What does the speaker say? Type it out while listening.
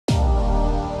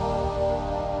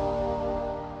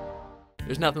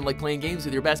There's nothing like playing games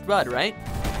with your best bud, right?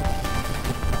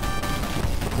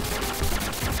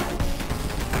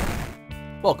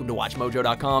 Welcome to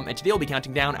WatchMojo.com, and today we'll be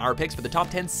counting down our picks for the top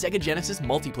 10 Sega Genesis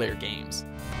multiplayer games.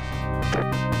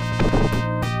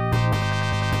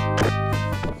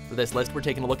 For this list, we're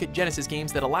taking a look at Genesis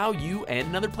games that allow you and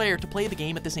another player to play the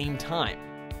game at the same time.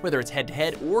 Whether it's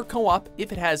head-to-head or co-op,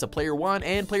 if it has a player 1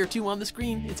 and player 2 on the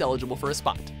screen, it's eligible for a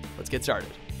spot. Let's get started.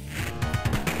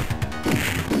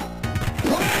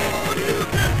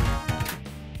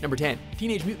 Number 10,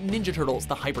 Teenage Mutant Ninja Turtles: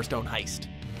 The Hyperstone Heist.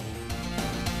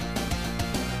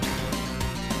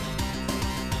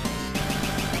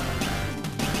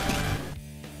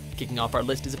 Kicking off our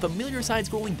list is a familiar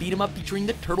side-scrolling beat-em-up featuring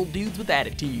the Turtle Dudes with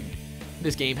attitude.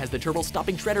 This game has the turtles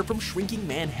stopping Shredder from shrinking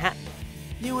Manhattan.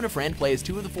 You and a friend play as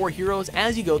two of the 4 heroes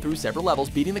as you go through several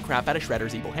levels beating the crap out of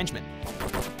Shredder's evil henchmen.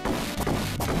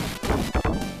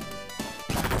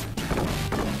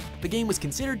 The game was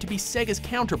considered to be Sega's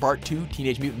counterpart to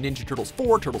Teenage Mutant Ninja Turtles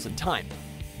 4: Turtles in Time.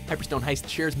 Hyperstone Heist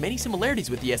shares many similarities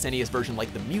with the SNES version,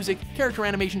 like the music, character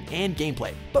animation, and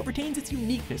gameplay, but retains its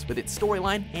uniqueness with its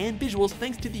storyline and visuals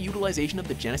thanks to the utilization of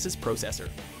the Genesis processor.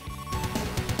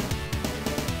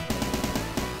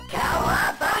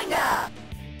 Cowabunga!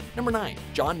 Number 9,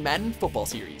 John Madden Football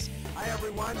Series. Hi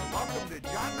everyone, welcome to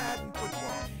John Madden Football.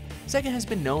 Sega has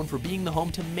been known for being the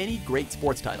home to many great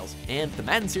sports titles, and the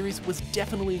Madden series was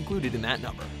definitely included in that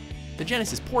number. The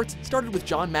Genesis ports started with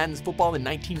John Madden's Football in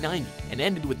 1990 and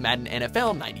ended with Madden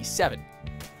NFL 97.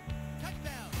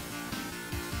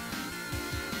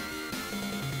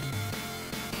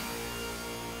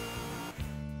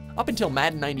 Up until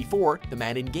Madden 94, the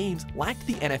Madden games lacked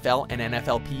the NFL and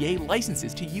NFLPA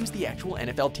licenses to use the actual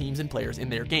NFL teams and players in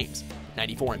their games.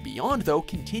 94 and beyond, though,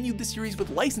 continued the series with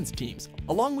licensed teams,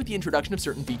 along with the introduction of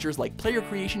certain features like player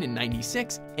creation in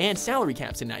 96 and salary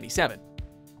caps in 97.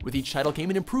 With each title came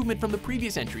an improvement from the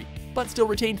previous entry, but still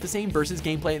retained the same versus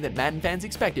gameplay that Madden fans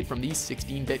expected from these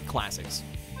 16-bit classics.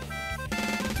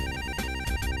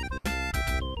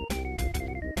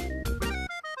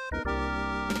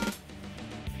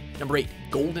 Number 8,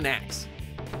 Golden Axe.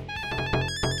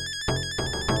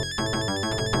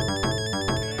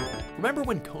 Remember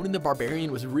when Conan the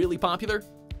Barbarian was really popular?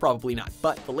 Probably not,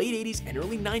 but the late 80s and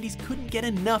early 90s couldn't get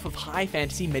enough of high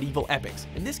fantasy medieval epics,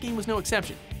 and this game was no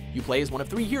exception. You play as one of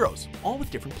 3 heroes, all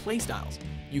with different playstyles.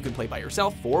 You can play by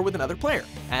yourself or with another player,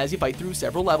 as you fight through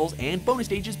several levels and bonus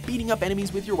stages beating up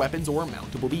enemies with your weapons or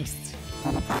mountable beasts.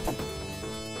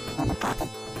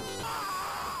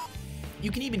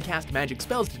 You can even cast magic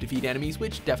spells to defeat enemies,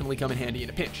 which definitely come in handy in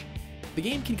a pinch. The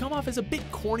game can come off as a bit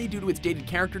corny due to its dated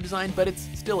character design, but it's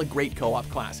still a great co-op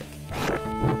classic.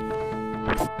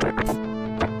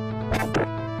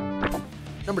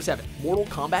 Number 7, Mortal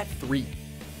Kombat 3.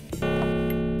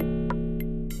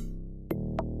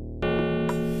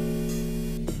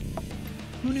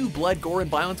 Who knew blood, gore, and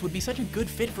violence would be such a good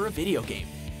fit for a video game?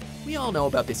 We all know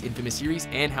about this infamous series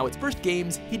and how its first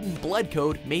game's hidden blood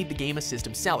code made the game a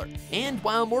system seller. And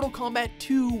while Mortal Kombat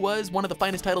 2 was one of the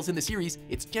finest titles in the series,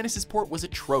 its Genesis port was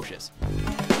atrocious.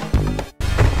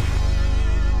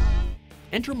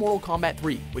 Enter Mortal Kombat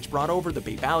 3, which brought over the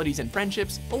babalities and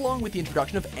friendships, along with the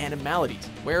introduction of animalities,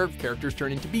 where characters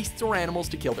turn into beasts or animals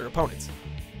to kill their opponents.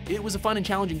 It was a fun and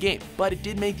challenging game, but it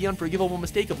did make the unforgivable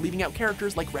mistake of leaving out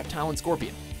characters like Reptile and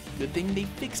Scorpion. Good thing they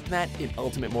fixed that in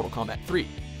Ultimate Mortal Kombat 3.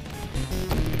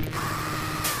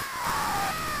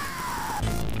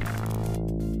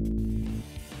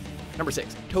 Number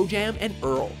 6, ToeJam and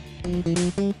Earl.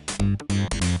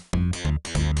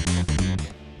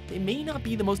 They may not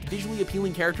be the most visually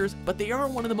appealing characters, but they are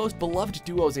one of the most beloved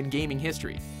duos in gaming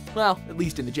history. Well, at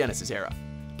least in the Genesis era.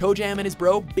 ToeJam and his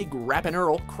bro, Big Rappin'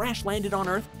 Earl, crash-landed on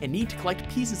Earth and need to collect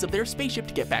pieces of their spaceship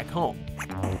to get back home.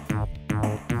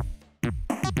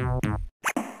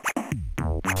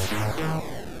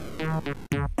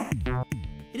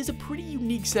 It is a pretty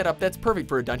unique setup that's perfect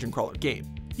for a dungeon crawler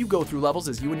game. You go through levels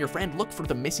as you and your friend look for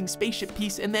the missing spaceship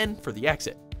piece and then for the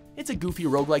exit. It's a goofy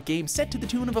roguelike game set to the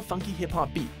tune of a funky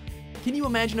hip-hop beat. Can you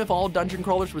imagine if all dungeon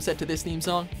crawlers were set to this theme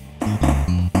song?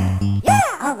 Yeah,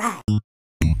 alright.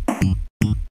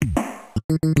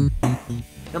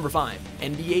 Number 5,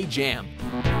 NBA Jam.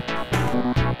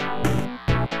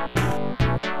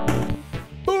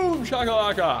 Boom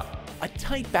shakalaka! A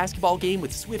tight basketball game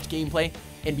with swift gameplay,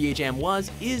 NBA Jam was,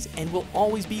 is, and will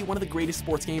always be one of the greatest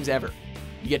sports games ever.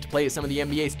 You get to play as some of the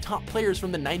NBA's top players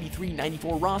from the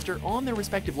 93-94 roster on their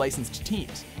respective licensed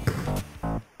teams.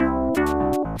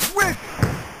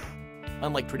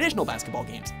 Unlike traditional basketball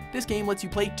games, this game lets you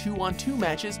play 2-on-2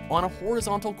 matches on a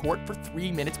horizontal court for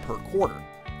 3 minutes per quarter.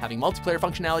 Having multiplayer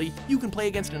functionality, you can play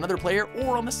against another player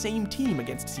or on the same team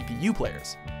against CPU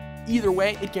players. Either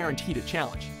way, it guaranteed a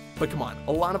challenge. But come on,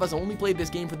 a lot of us only played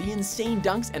this game for the insane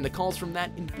dunks and the calls from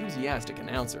that enthusiastic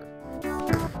announcer. Boom,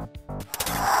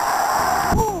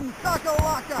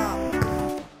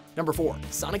 shakalaka! Number 4,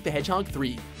 Sonic the Hedgehog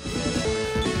 3.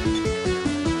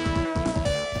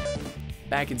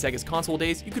 Back in Sega's console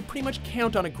days, you could pretty much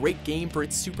count on a great game for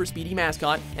its super speedy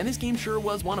mascot, and this game sure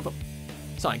was one of them.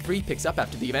 Sonic 3 picks up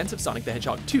after the events of Sonic the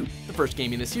Hedgehog 2, the first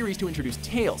game in the series to introduce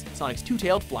Tails, Sonic's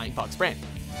two-tailed flying fox friend.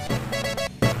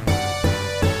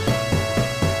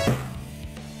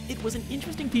 It was an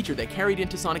interesting feature that carried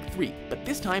into Sonic 3, but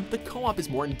this time the co-op is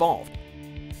more involved.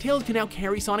 Tails can now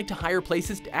carry Sonic to higher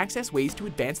places to access ways to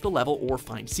advance the level or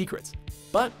find secrets.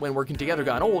 But when working together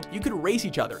got old, you could race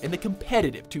each other in the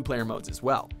competitive two-player modes as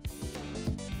well.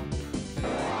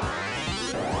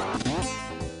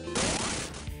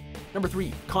 Number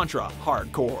 3, Contra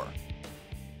Hardcore.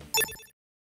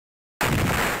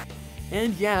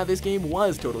 And yeah, this game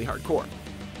was totally hardcore.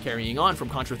 Carrying on from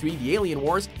Contra 3 The Alien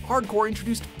Wars, Hardcore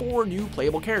introduced 4 new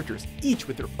playable characters, each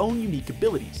with their own unique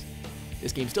abilities.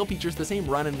 This game still features the same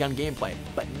run-and-gun gameplay,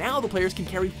 but now the players can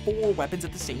carry 4 weapons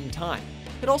at the same time.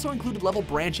 It also included level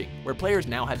branching, where players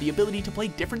now had the ability to play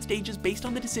different stages based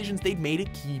on the decisions they'd made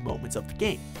at key moments of the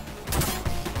game.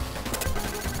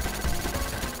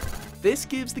 This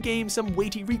gives the game some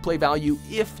weighty replay value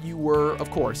if you were, of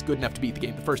course, good enough to beat the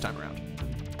game the first time around.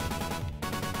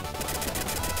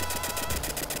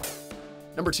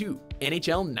 Number 2,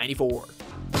 NHL 94.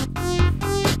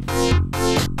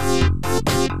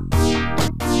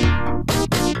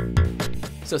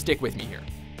 So stick with me here.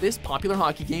 This popular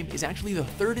hockey game is actually the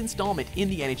 3rd installment in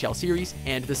the NHL series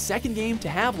and the 2nd game to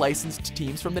have licensed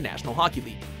teams from the National Hockey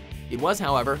League. It was,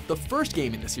 however, the first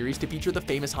game in the series to feature the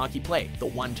famous hockey play, the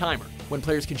one-timer, when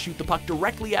players can shoot the puck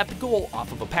directly at the goal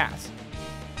off of a pass.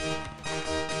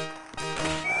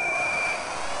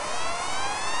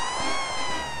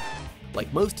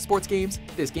 Like most sports games,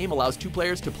 this game allows 2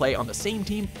 players to play on the same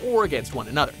team or against one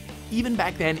another. Even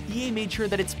back then, EA made sure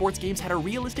that its sports games had a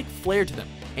realistic flair to them,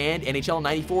 and NHL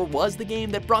 94 was the game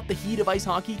that brought the heat of ice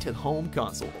hockey to home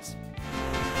consoles.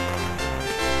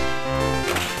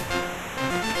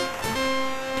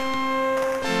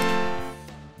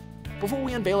 Before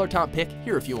we unveil our top pick,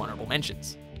 here are a few honorable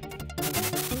mentions.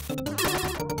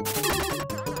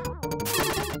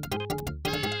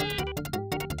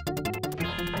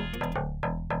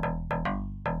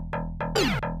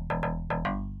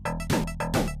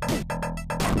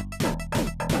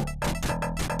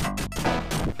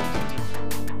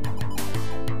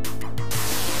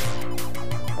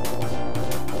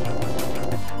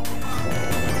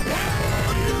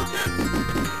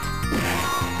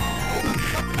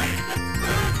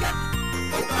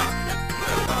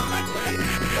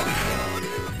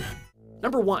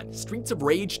 Number 1, Streets of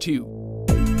Rage 2.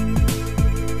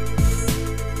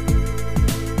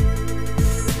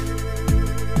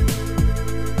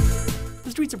 The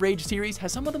Streets of Rage series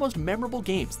has some of the most memorable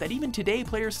games that even today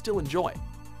players still enjoy.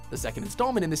 The 2nd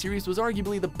installment in the series was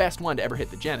arguably the best one to ever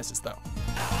hit the Genesis, though.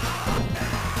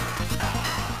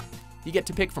 You get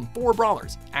to pick from 4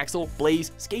 brawlers, Axel,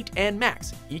 Blaze, Skate, and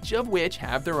Max, each of which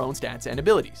have their own stats and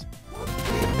abilities.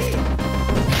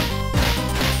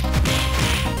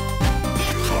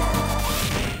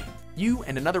 You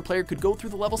and another player could go through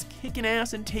the levels kicking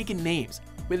ass and taking names.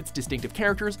 With its distinctive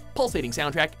characters, pulsating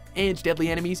soundtrack, and deadly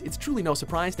enemies, it's truly no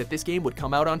surprise that this game would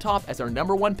come out on top as our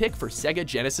number 1 pick for Sega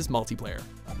Genesis multiplayer.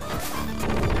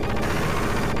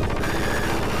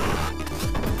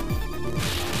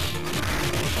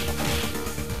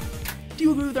 Do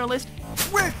you agree with our list?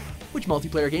 Which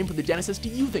multiplayer game for the Genesis do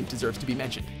you think deserves to be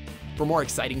mentioned? For more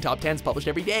exciting top 10s published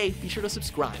every day, be sure to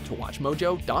subscribe to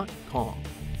WatchMojo.com.